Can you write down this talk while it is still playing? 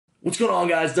What's going on,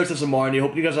 guys? Dux Samar,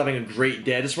 hope you guys are having a great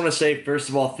day. I just want to say, first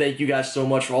of all, thank you guys so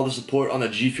much for all the support on the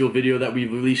G Fuel video that we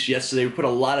released yesterday. We put a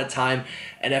lot of time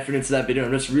and effort into that video.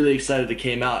 I'm just really excited it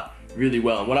came out really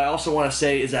well. And what I also want to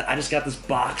say is that I just got this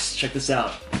box. Check this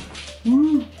out.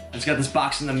 Woo! I just got this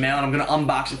box in the mail, and I'm going to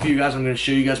unbox it for you guys. I'm going to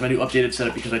show you guys my new updated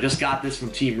setup because I just got this from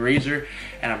Team Razer,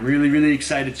 and I'm really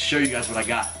excited to show you guys what I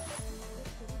got.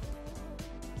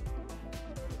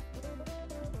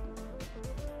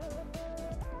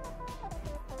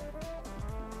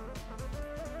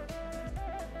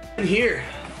 In here,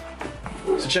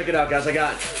 so check it out, guys. I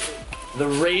got the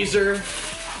Razer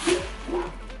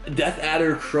Death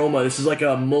Adder Chroma. This is like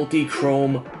a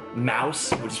multi-chrome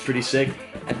mouse, which is pretty sick.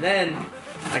 And then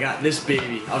I got this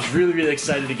baby. I was really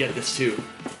excited to get this too.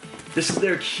 This is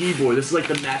their keyboard. This is like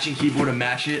the matching keyboard to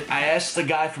match it. I asked the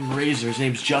guy from Razer, his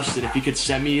name's Justin, if he could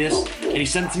send me this, and he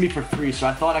sent it to me for free. So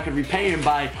I thought I could repay him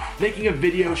by making a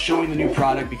video showing the new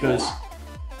product because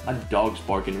my dog's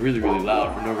barking really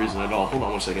loud for no reason at all. Hold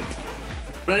on one second.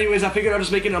 But anyways, I figured I'd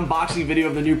just make an unboxing video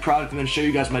of the new product and then show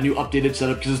you guys my new updated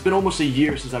setup because it's been almost a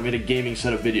year since I made a gaming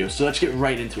setup video. So let's get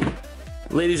right into it.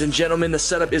 Ladies and gentlemen, the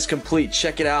setup is complete.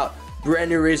 Check it out.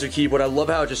 Brand new Razer keyboard. I love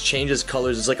how it just changes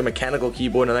colors. It's like a mechanical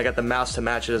keyboard, and I got the mouse to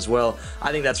match it as well.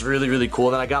 I think that's really cool.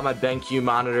 And then I got my BenQ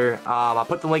monitor. I'll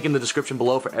put the link in the description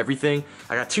below for everything.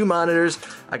 I got two monitors.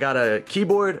 I got a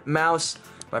keyboard, mouse,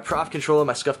 my Prof controller,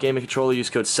 my SCUF Gaming Controller. Use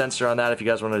code Censor on that if you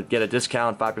guys want to get a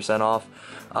discount, 5% off.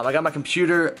 I got my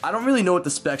computer. I don't really know what the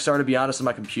specs are, to be honest, on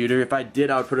my computer. If I did,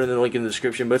 I would put it in the link in the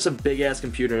description, but it's a big-ass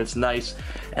computer, and it's nice.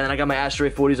 And then I got my Astro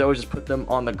 40s. I always just put them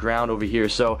on the ground over here.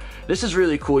 So this is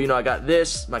really cool. You know, I got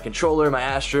this, my controller, my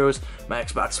Astros, my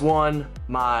Xbox One,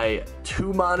 my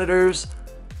two monitors,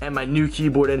 and my new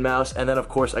keyboard and mouse. And then, of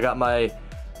course, I got my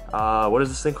what is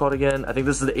this thing called again? I think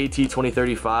this is the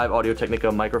AT2035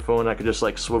 Audio-Technica microphone. I could just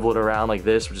like swivel it around like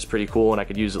this, which is pretty cool, and I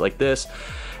could use it like this.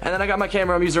 And then I got my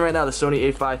camera I'm using right now, the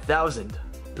Sony A5000.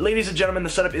 Ladies and gentlemen, the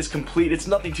setup is complete. It's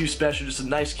nothing too special, just a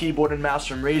nice keyboard and mouse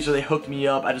from Razer. They hooked me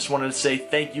up. I just wanted to say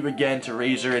thank you again to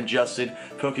Razer and Justin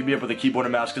for hooking me up with a keyboard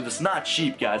and mouse because it's not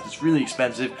cheap, guys. It's really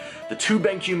expensive. The two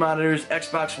BenQ monitors,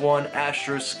 Xbox One,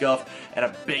 Astro, SCUF, and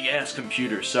a big-ass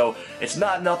computer. So it's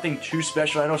not nothing too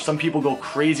special. I know some people go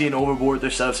crazy and overboard with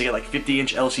their setups. They get like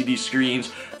 50-inch LCD screens,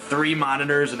 3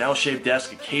 monitors, an L-shaped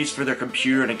desk, a case for their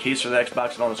computer, and a case for the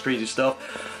Xbox and all this crazy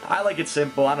stuff. I like it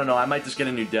simple. I don't know. I might just get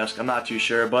a new desk. I'm not too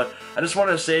sure. But I just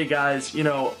wanted to say, guys, you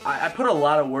know, I put a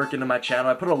lot of work into my channel.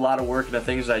 I put a lot of work into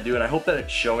things I do, and I hope that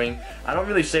it's showing. I don't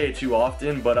really say it too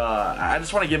often, but I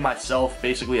just want to give myself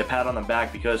basically a pat on the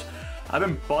back because I've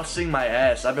been busting my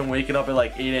ass. I've been waking up at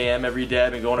like 8 a.m. every day.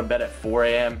 I've been going to bed at 4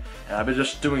 a.m. and I've been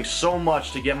just doing so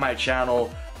much to get my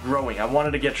channel growing. I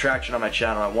wanted to get traction on my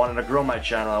channel. I wanted to grow my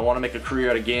channel. I want to make a career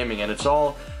out of gaming, and it's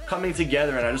all coming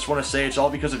together. And I just want to say it's all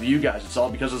because of you guys. It's all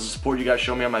because of the support you guys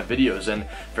show me on my videos and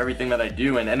for everything that I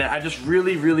do. And I just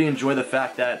really enjoy the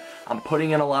fact that I'm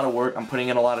putting in a lot of work, I'm putting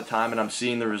in a lot of time, and I'm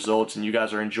seeing the results, and you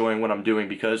guys are enjoying what I'm doing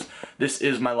because this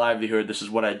is my livelihood. This is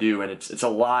what I do, and it's a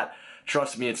lot.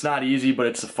 Trust me, it's not easy, but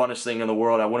it's the funnest thing in the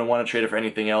world. I wouldn't want to trade it for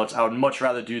anything else. I would much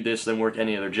rather do this than work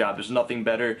any other job. There's nothing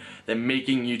better than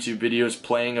making YouTube videos,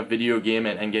 playing a video game,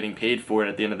 and getting paid for it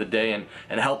at the end of the day, and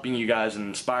helping you guys and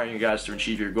inspiring you guys to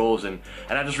achieve your goals. And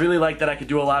I just really like that I could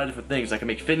do a lot of different things. I can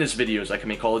make fitness videos, I can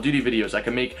make Call of Duty videos, I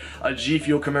can make a G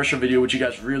Fuel commercial video, which you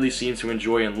guys really seem to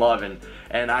enjoy and love.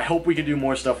 And I hope we can do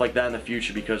more stuff like that in the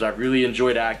future because I really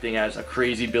enjoyed acting as a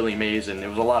crazy Billy Mays, and it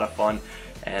was a lot of fun.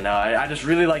 And I just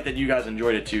really like that you guys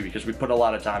enjoyed it too because we put a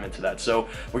lot of time into that. So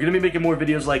we're going to be making more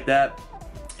videos like that.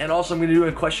 And also I'm going to do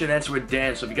a question and answer with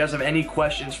Dan. So if you guys have any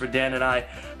questions for Dan and I,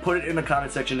 put it in the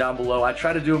comment section down below. I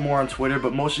try to do it more on Twitter,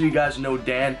 but most of you guys know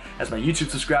Dan as my YouTube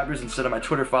subscribers instead of my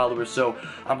Twitter followers. So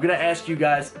I'm going to ask you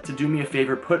guys to do me a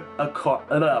favor, put a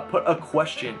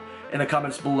question in the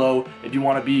comments below if you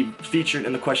want to be featured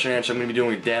in the question and answer I'm going to be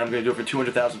doing with Dan. I'm going to do it for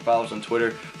 200,000 followers on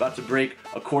Twitter. About to break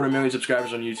 250,000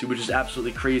 subscribers on YouTube, which is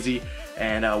absolutely crazy.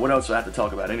 And what else do I have to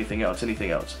talk about? Anything else?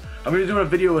 I'm going to do a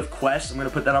video with Quest. I'm going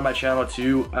to put that on my channel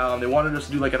too. They wanted us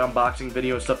to do like an unboxing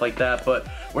video and stuff like that, but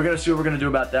we're going to see what we're going to do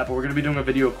about that. But we're going to be doing a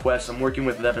video with Quest. I'm working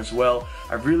with them as well.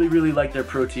 I really like their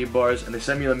protein bars, and they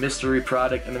sent me a mystery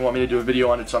product and they want me to do a video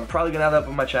on it, so I'm probably going to have that up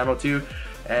on my channel too.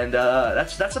 And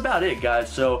that's about it, guys.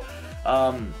 So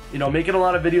you know, making a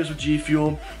lot of videos with G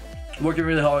Fuel, working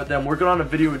really hard with them, working on a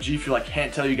video with G Fuel I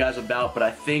can't tell you guys about, but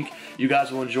I think you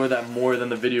guys will enjoy that more than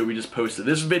the video we just posted.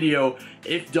 This video,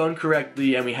 if done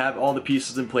correctly and we have all the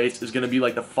pieces in place, is going to be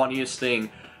like the funniest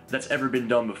thing that's ever been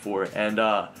done before. And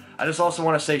I just also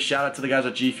want to say shout out to the guys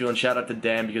at G Fuel and shout out to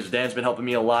Dan because Dan's been helping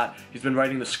me a lot. He's been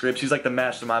writing the scripts. He's like the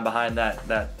mastermind behind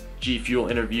that G Fuel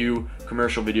interview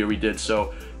commercial video we did.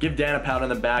 So give Dan a pat on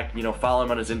the back, you know, follow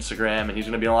him on his Instagram, and he's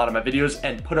gonna be in a lot of my videos,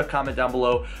 and put a comment down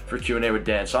below for Q&A with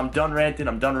Dan. So I'm done ranting,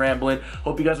 I'm done rambling.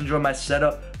 Hope you guys enjoy my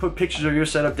setup. Put pictures of your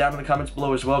setup down in the comments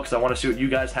below as well, because I want to see what you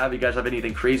guys have. If you guys have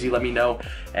anything crazy, let me know.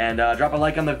 And drop a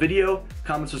like on the video,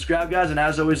 comment, subscribe, guys. And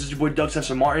as always, this is your boy Doug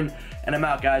Censor Martin, and I'm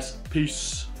out, guys.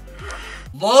 Peace.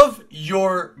 Love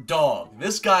your dog.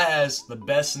 This guy has the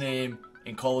best name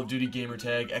in Call of Duty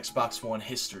gamertag Xbox One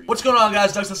history. What's going on,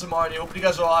 guys? Doug Censor Martin. Hope you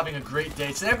guys are all having a great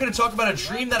day. Today I'm going to talk about a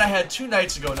dream that I had 2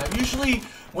 nights ago. Now, usually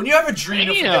when you have a dream,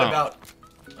 you'll forget about...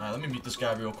 let me meet this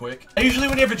guy real quick. Usually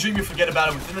when you have a dream, you forget about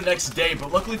it within the next day,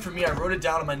 but luckily for me, I wrote it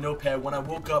down on my notepad when I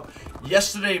woke up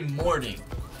yesterday morning.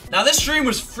 Now, this dream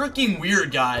was freaking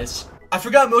weird, guys. I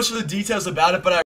forgot most of the details about it, but I